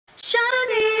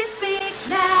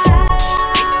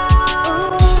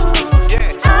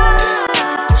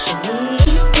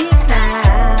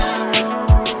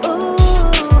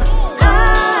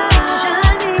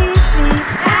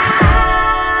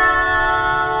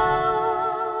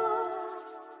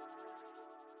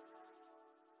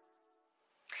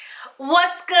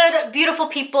What's good, beautiful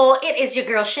people? It is your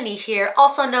girl Shani here,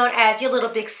 also known as your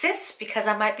little big sis, because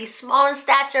I might be small in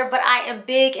stature, but I am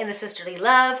big in the sisterly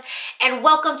love. And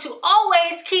welcome to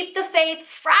Always Keep the Faith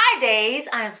Fridays.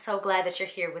 I am so glad that you're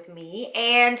here with me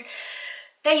and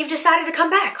that you've decided to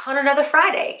come back on another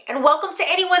Friday. And welcome to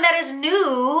anyone that is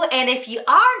new. And if you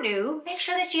are new, make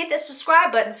sure that you hit that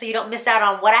subscribe button so you don't miss out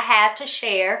on what I have to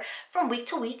share from week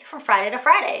to week, from Friday to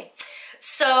Friday.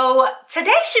 So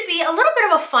today should be a little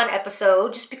bit of a fun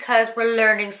episode just because we're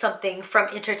learning something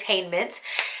from entertainment.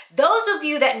 Those of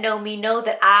you that know me know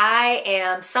that I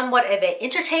am somewhat of an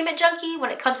entertainment junkie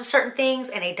when it comes to certain things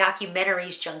and a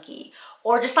documentaries junkie,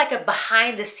 or just like a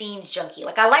behind the scenes junkie.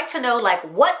 Like I like to know like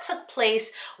what took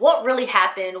place, what really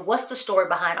happened, what's the story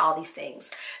behind all these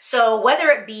things. So whether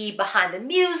it be behind the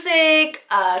music,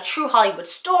 true Hollywood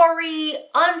story,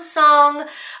 unsung,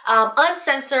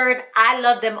 uncensored, I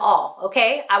love them all,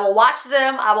 okay? I will watch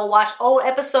them, I will watch old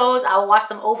episodes, I will watch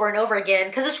them over and over again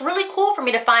because it's really cool for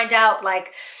me to find out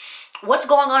like what's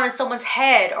going on in someone's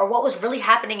head or what was really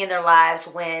happening in their lives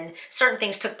when certain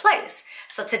things took place.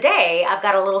 So today I've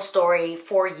got a little story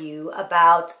for you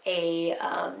about a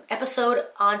episode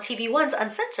on TV1's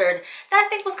Uncensored that I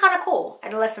think was kind of cool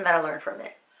and a lesson that I learned from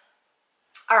it.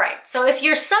 All right, so if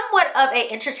you're somewhat of an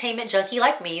entertainment junkie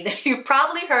like me, then you've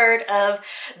probably heard of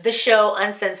the show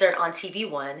Uncensored on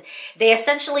TV1. They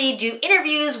essentially do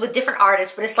interviews with different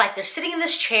artists, but it's like they're sitting in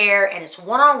this chair and it's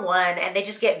one-on-one and they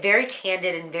just get very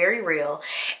candid and very real.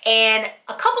 And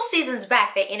a couple seasons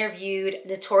back, they interviewed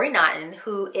Naturi Naughton,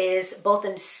 who is both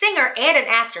a singer and an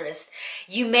actress.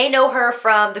 You may know her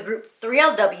from the group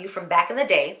 3LW from back in the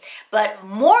day, but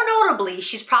more notably,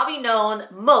 she's probably known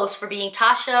most for being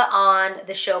Tasha on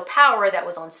the show Power that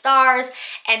was on Stars,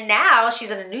 and now she's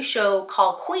in a new show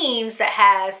called Queens that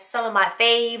has some of my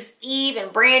faves, Eve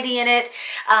and Brandy, in it.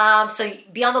 So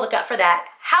be on the lookout for that.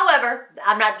 However,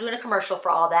 I'm not doing a commercial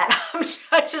for all that.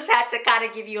 I just had to kind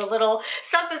of give you a little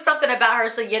something about her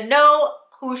so you know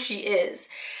who she is.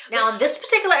 Now, in this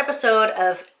particular episode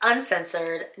of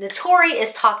Uncensored, Naturi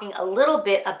is talking a little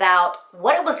bit about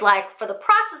what it was like for the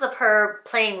process of her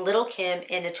playing Little Kim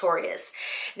in Notorious.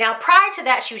 Now, prior to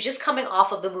that, she was just coming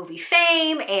off of the movie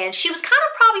Fame, and she was kind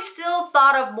of probably still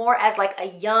thought of more as like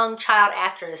a young child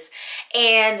actress.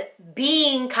 And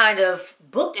being kind of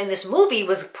booked in this movie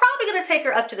was probably going to take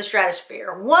her up to the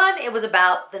stratosphere. One, it was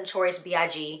about the Notorious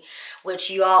B.I.G., which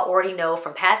you all already know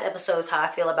from past episodes how I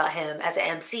feel about him as an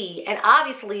MC, and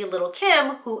obviously Little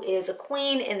Kim, who is a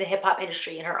queen in the hip-hop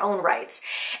industry in her own rights.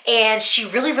 And she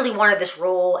really wanted this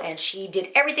role, and she did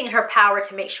everything in her power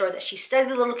to make sure that she studied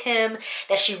Little Kim,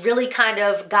 that she really kind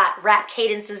of got rap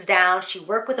cadences down. She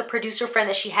worked with a producer friend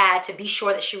that she had to be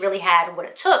sure that she really had what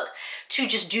it took to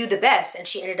just do the best, and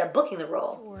she ended up booking the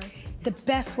role. The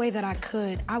best way that I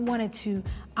could. I wanted to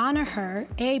honor her,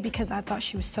 A, because I thought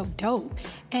she was so dope.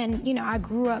 And, you know, I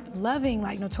grew up loving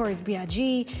like Notorious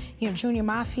B.I.G., you know, Junior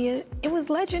Mafia. It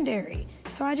was legendary.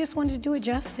 So I just wanted to do it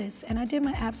justice. And I did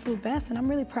my absolute best. And I'm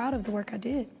really proud of the work I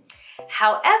did.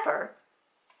 However,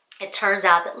 it turns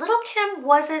out that Little Kim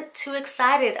wasn't too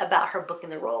excited about her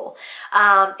booking the role.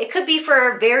 It could be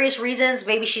for various reasons.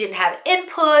 Maybe she didn't have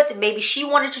input. Maybe she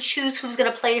wanted to choose who's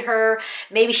going to play her.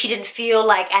 Maybe she didn't feel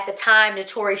like at the time,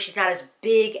 Naturi, she's not as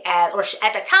big as, or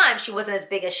at the time, she wasn't as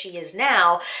big as she is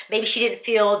now. Maybe she didn't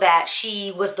feel that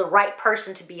she was the right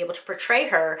person to be able to portray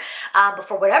her. But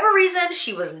for whatever reason,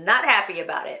 she was not happy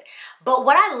about it. But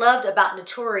what I loved about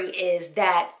Naturi is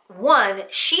that, one,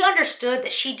 she understood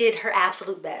that she did her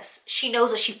absolute best. She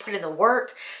knows that she put in the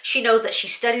work. She knows that she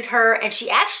studied her, and she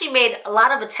actually made a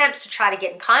lot of attempts to try to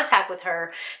get in contact with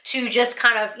her to just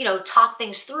kind of, you know, talk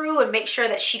things through and make sure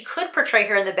that she could portray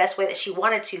her in the best way that she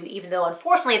wanted to, even though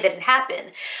unfortunately that didn't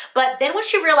happen. But then when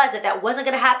she realized that that wasn't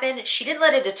going to happen, she didn't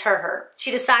let it deter her. She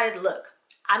decided, look,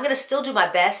 I'm going to still do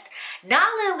my best. Not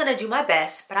only am I going to do my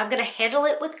best, but I'm going to handle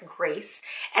it with grace,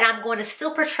 and I'm going to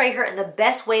still portray her in the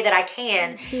best way that I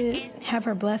can. To have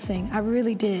her blessing, I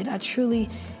really did. I truly,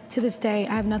 to this day,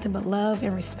 I have nothing but love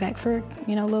and respect for,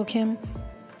 you know, Lil' Kim.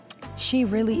 She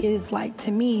really is, like,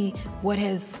 to me, what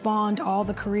has spawned all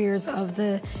the careers of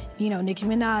the, you know, Nicki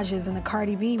Minaj's and the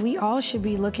Cardi B. We all should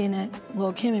be looking at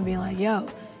Lil' Kim and being like, yo,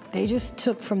 they just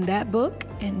took from that book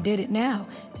and did it now.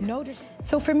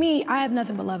 So for me, I have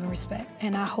nothing but love and respect.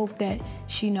 And I hope that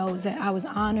she knows that I was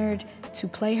honored to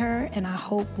play her. And I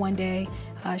hope one day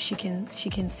she can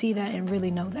see that and really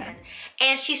know that.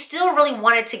 And she still really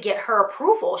wanted to get her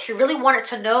approval. She really wanted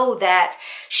to know that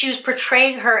she was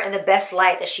portraying her in the best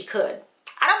light that she could.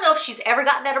 I don't know if she's ever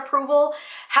gotten that approval.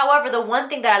 However, the one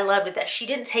thing that I loved is that she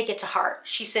didn't take it to heart.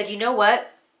 She said, you know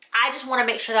what? I just want to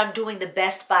make sure that I'm doing the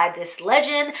best by this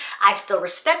legend. I still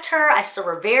respect her. I still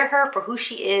revere her for who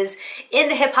she is in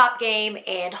the hip hop game.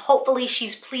 And hopefully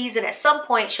she's pleased. And at some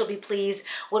point she'll be pleased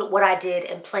with what I did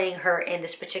in playing her in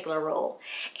this particular role.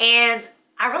 And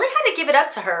I really had to give it up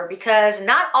to her because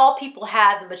not all people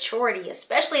have the maturity,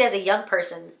 especially as a young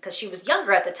person, because she was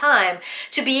younger at the time,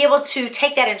 to be able to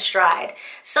take that in stride.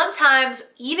 Sometimes,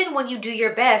 even when you do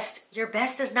your best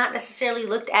is not necessarily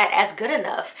looked at as good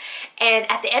enough. And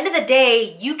at the end of the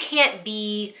day, you can't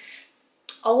be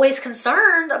always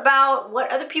concerned about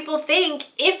what other people think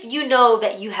if you know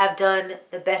that you have done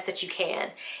the best that you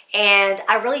can. And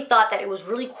I really thought that it was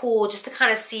really cool just to kind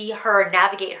of see her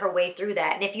navigate her way through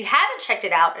that. And if you haven't checked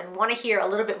it out and want to hear a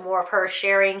little bit more of her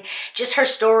sharing just her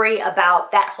story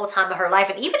about that whole time of her life,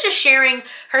 and even just sharing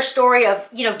her story of,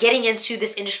 you know, getting into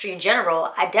this industry in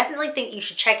general, I definitely think you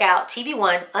should check out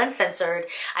TV1 Uncensored.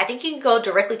 I think you can go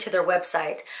directly to their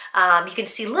website. You can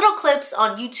see little clips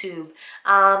on YouTube,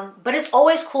 but it's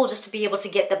always cool just to be able to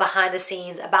get the behind the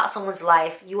scenes about someone's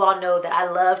life. You all know that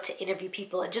I love to interview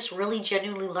people and just really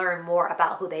genuinely learn more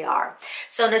about who they are.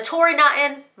 So Naturi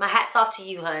Naughton, my hat's off to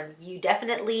you, hun. You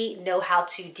definitely know how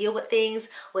to deal with things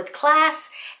with class,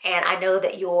 and I know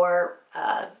that your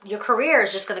career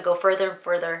is just going to go further and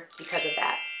further because of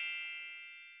that.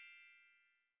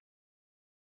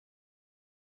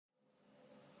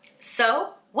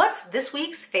 So what's this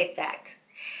week's faith fact?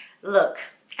 Look,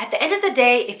 at the end of the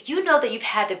day, if you know that you've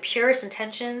had the purest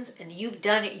intentions and you've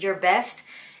done your best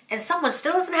and someone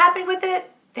still isn't happy with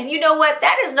it, then you know what?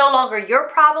 That is no longer your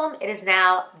problem. It is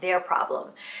now their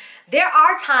problem. There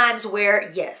are times where,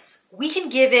 yes, we can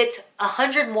give it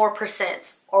 100% more,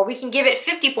 or we can give it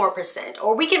 50% more,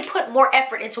 or we can put more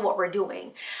effort into what we're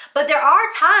doing. But there are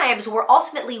times where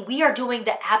ultimately we are doing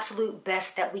the absolute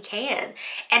best that we can.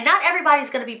 And not everybody's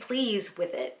going to be pleased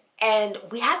with it. And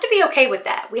we have to be okay with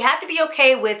that. We have to be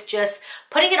okay with just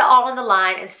putting it all on the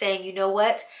line and saying, you know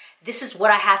what? This is what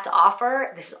I have to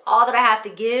offer. This is all that I have to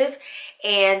give.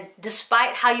 And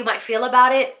despite how you might feel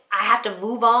about it, I have to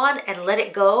move on and let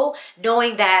it go,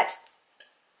 knowing that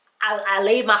I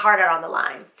laid my heart out on the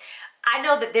line. I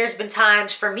know that there's been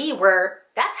times for me where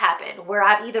that's happened, where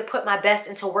I've either put my best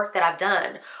into work that I've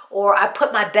done, or I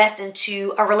put my best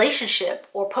into a relationship,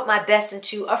 or put my best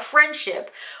into a friendship,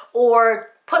 or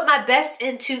put my best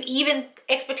into even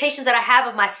expectations that I have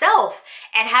of myself,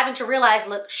 and having to realize,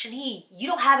 look, Shani, you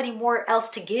don't have any more else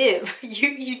to give.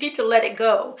 You need to let it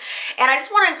go. And I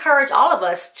just want to encourage all of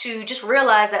us to just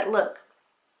realize that, look,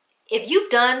 if you've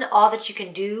done all that you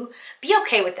can do, be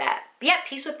okay with that. Be at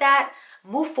peace with that.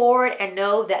 Move forward and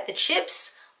know that the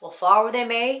chips will fall where they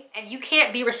may, and you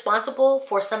can't be responsible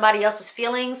for somebody else's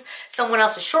feelings, someone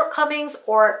else's shortcomings,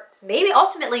 or maybe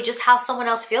ultimately just how someone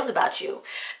else feels about you.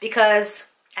 Because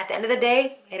at the end of the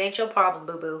day, it ain't your problem,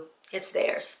 boo-boo. It's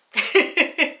theirs.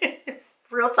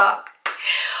 Real talk.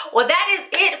 Well, that is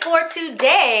it for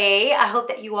today. I hope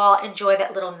that you all enjoy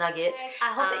that little nugget.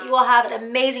 I hope that you all have an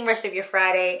amazing rest of your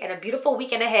Friday and a beautiful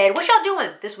weekend ahead. What y'all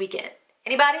doing this weekend?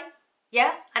 Anybody?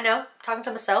 Yeah, I know, I'm talking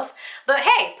to myself. But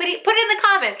hey, put it in the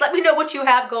comments. Let me know what you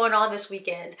have going on this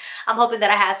weekend. I'm hoping that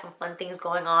I have some fun things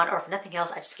going on, or if nothing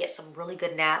else, I just get some really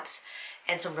good naps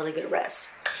and some really good rest.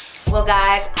 Well,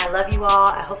 guys, I love you all.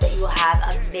 I hope that you will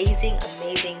have amazing,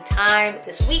 amazing time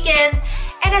this weekend.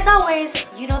 And as always,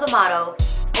 you know the motto,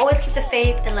 always keep the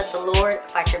faith and let the Lord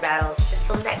fight your battles.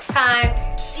 Until next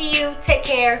time, see you, take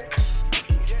care,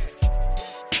 peace.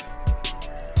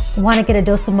 Want to get a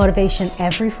dose of motivation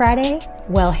every Friday?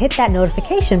 Well, hit that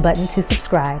notification button to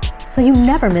subscribe so you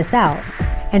never miss out.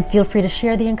 And feel free to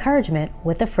share the encouragement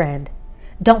with a friend.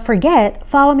 Don't forget,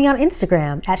 follow me on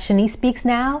Instagram at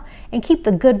ShaniSpeaksNow and keep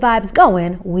the good vibes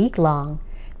going week long.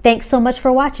 Thanks so much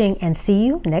for watching, and see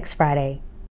you next Friday.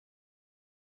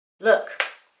 Look,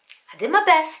 I did my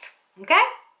best, okay?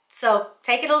 So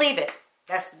take it or leave it.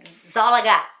 That's all I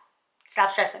got.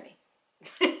 Stop stressing me.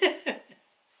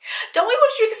 Don't we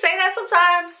wish you could say that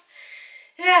sometimes?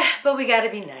 Yeah, but we gotta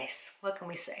be nice. What can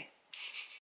we say?